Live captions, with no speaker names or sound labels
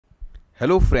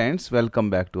Hello friends,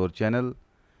 welcome back to our channel.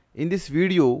 In this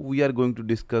video, we are going to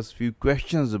discuss few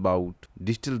questions about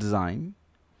digital design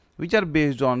which are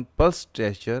based on pulse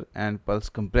stretcher and pulse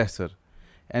compressor.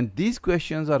 And these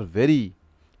questions are very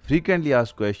frequently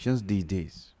asked questions these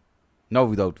days. Now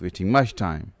without wasting much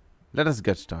time, let us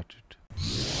get started.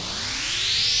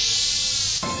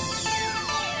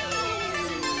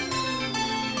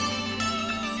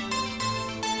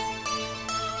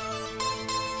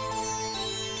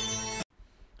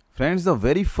 Friends, the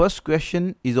very first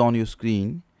question is on your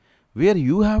screen where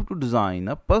you have to design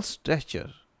a pulse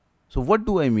stretcher. So what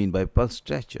do I mean by pulse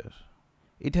stretcher?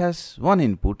 It has one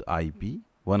input IP,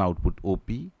 one output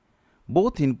OP.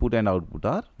 Both input and output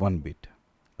are 1 bit.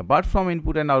 Apart from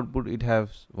input and output, it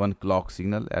has one clock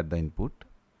signal at the input.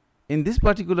 In this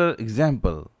particular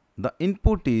example, the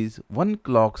input is 1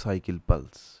 clock cycle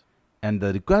pulse and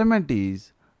the requirement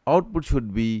is output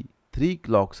should be 3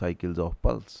 clock cycles of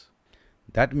pulse.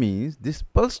 That means this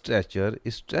pulse stretcher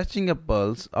is stretching a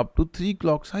pulse up to 3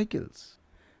 clock cycles.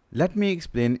 Let me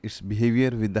explain its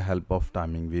behavior with the help of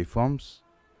timing waveforms.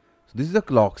 So this is the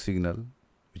clock signal,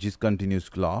 which is continuous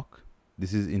clock.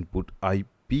 This is input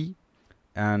IP,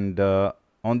 and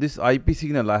on this IP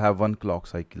signal I have 1 clock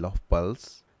cycle of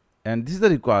pulse, and this is the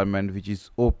requirement, which is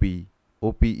OP.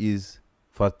 OP is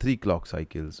for 3 clock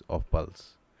cycles of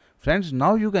pulse. Friends,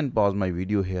 now you can pause my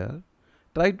video here.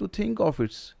 Try to think of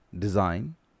its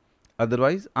design,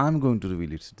 otherwise I am going to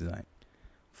reveal its design.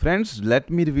 Friends, let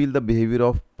me reveal the behavior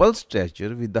of pulse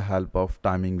stretcher with the help of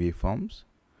timing waveforms.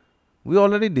 We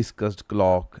already discussed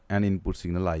clock and input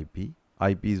signal IP.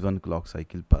 IP is 1 clock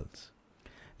cycle pulse.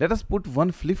 Let us put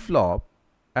one flip-flop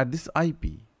at this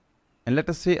IP, and let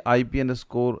us say IP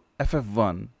underscore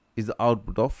FF1 is the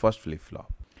output of first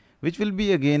flip-flop, which will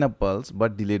be again a pulse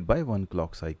but delayed by 1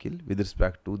 clock cycle with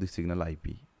respect to the signal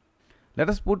IP. Let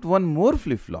us put one more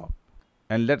flip-flop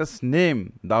and let us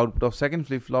name the output of second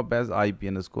flip-flop as IP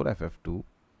underscore FF2.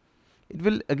 It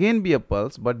will again be a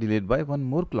pulse but delayed by 1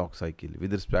 more clock cycle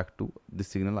with respect to the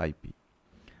signal IP.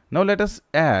 Now let us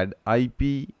add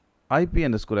IP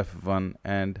underscore FF1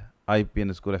 and IP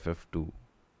underscore FF2.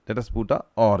 Let us put a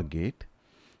OR gate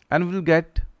and we will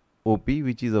get OP,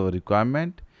 which is our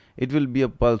requirement. It will be a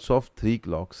pulse of 3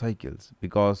 clock cycles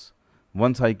because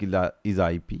one cycle is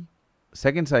IP.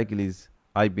 Second cycle is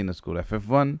IP underscore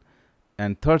FF1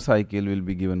 and third cycle will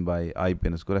be given by IP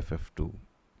underscore FF2.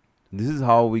 This is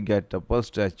how we get a pulse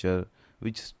stretcher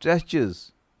which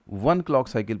stretches 1 clock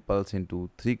cycle pulse into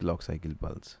 3 clock cycle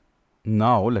pulse.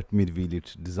 Now let me reveal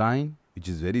its design, which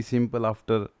is very simple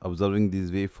after observing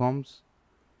these waveforms.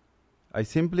 I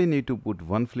simply need to put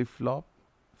one flip-flop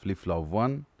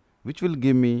 1, which will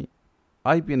give me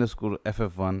IP underscore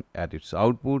FF1 at its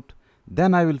output.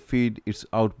 Then I will feed its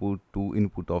output to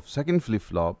input of second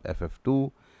flip-flop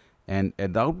FF2, and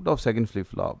at the output of second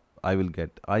flip-flop I will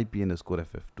get IP underscore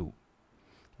FF2,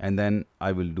 and then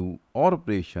I will do OR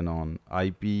operation on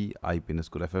IP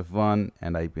underscore FF1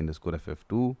 and IP underscore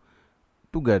FF2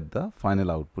 to get the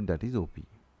final output, that is OP.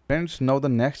 Friends, now the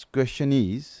next question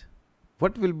is,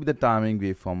 what will be the timing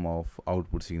waveform of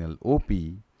output signal OP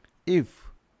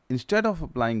if instead of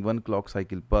applying 1 clock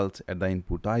cycle pulse at the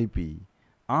input IP,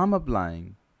 I am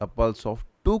applying a pulse of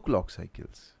 2 clock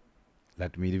cycles?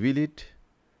 Let me reveal it.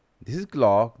 This is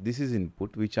clock, this is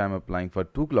input, which I am applying for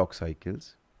 2 clock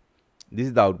cycles. This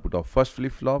is the output of first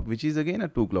flip-flop, which is again a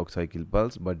 2 clock cycle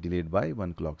pulse but delayed by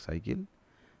 1 clock cycle.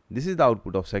 This is the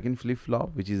output of second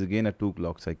flip-flop, which is again a 2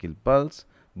 clock cycle pulse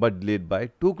but delayed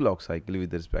by 2 clock cycle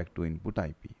with respect to input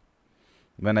IP.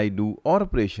 When I do OR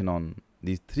operation on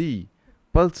these 3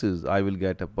 pulses, I will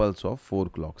get a pulse of 4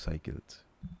 clock cycles.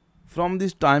 From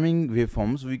these timing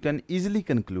waveforms, we can easily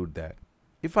conclude that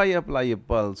if I apply a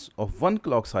pulse of 1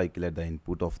 clock cycle at the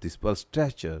input of this pulse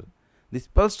stretcher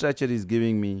is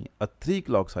giving me a 3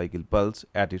 clock cycle pulse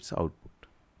at its output.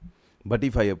 But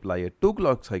if I apply a 2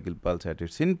 clock cycle pulse at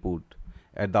its input,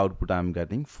 at the output I am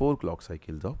getting 4 clock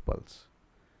cycles of pulse.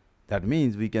 That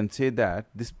means we can say that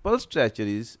this pulse stretcher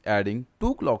is adding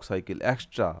 2 clock cycle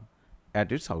extra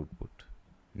at its output.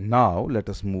 Now let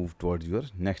us move towards your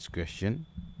next question.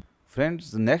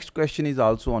 Friends, the next question is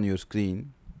also on your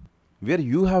screen, where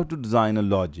you have to design a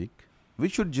logic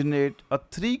which should generate a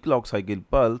 3 clock cycle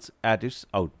pulse at its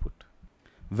output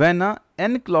when a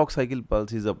n clock cycle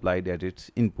pulse is applied at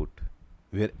its input,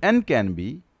 where n can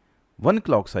be 1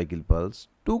 clock cycle pulse,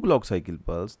 2 clock cycle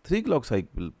pulse, 3 clock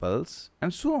cycle pulse,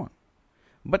 and so on.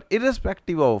 But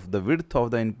irrespective of the width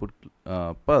of the input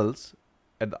pulse,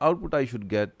 at the output I should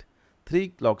get 3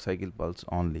 clock cycle pulse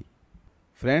only.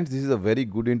 Friends, this is a very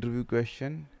good interview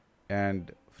question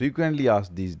and frequently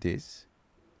asked these days.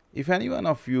 If any one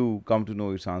of you come to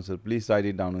know its answer, please write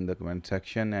it down in the comment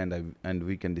section and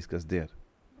we can discuss there.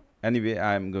 Anyway,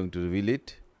 I am going to reveal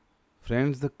it.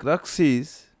 Friends, the crux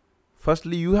is,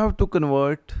 firstly you have to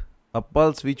convert a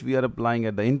pulse which we are applying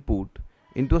at the input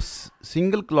into a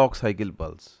single clock cycle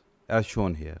pulse as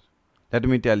shown here. Let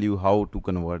me tell you how to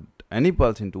convert any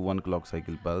pulse into one clock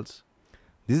cycle pulse.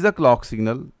 This is the clock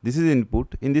signal, this is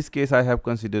input. In this case I have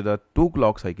considered a 2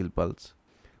 clock cycle pulse.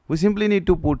 We simply need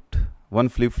to put one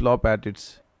flip-flop at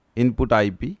its input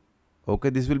IP. Okay,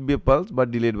 this will be a pulse but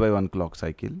delayed by 1 clock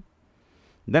cycle.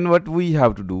 Then what we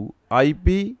have to do,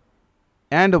 IP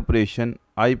and operation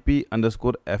IP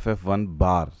underscore FF1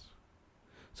 bar.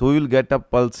 So we will get a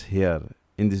pulse here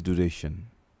in this duration.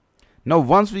 Now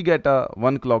once we get a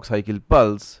 1 clock cycle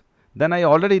pulse, then I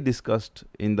already discussed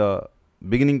in the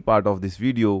beginning part of this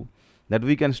video that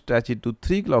we can stretch it to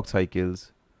 3 clock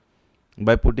cycles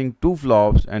by putting 2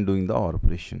 flops and doing the OR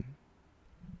operation.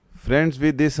 Friends,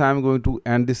 with this I am going to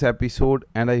end this episode,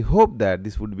 and I hope that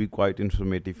this would be quite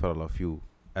informative for all of you.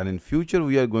 And in future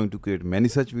we are going to create many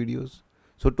such videos.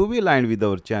 So to be aligned with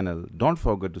our channel, don't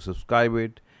forget to subscribe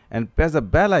it and press the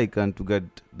bell icon to get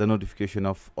the notification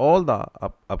of all the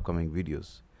upcoming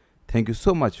videos. Thank you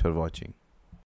so much for watching.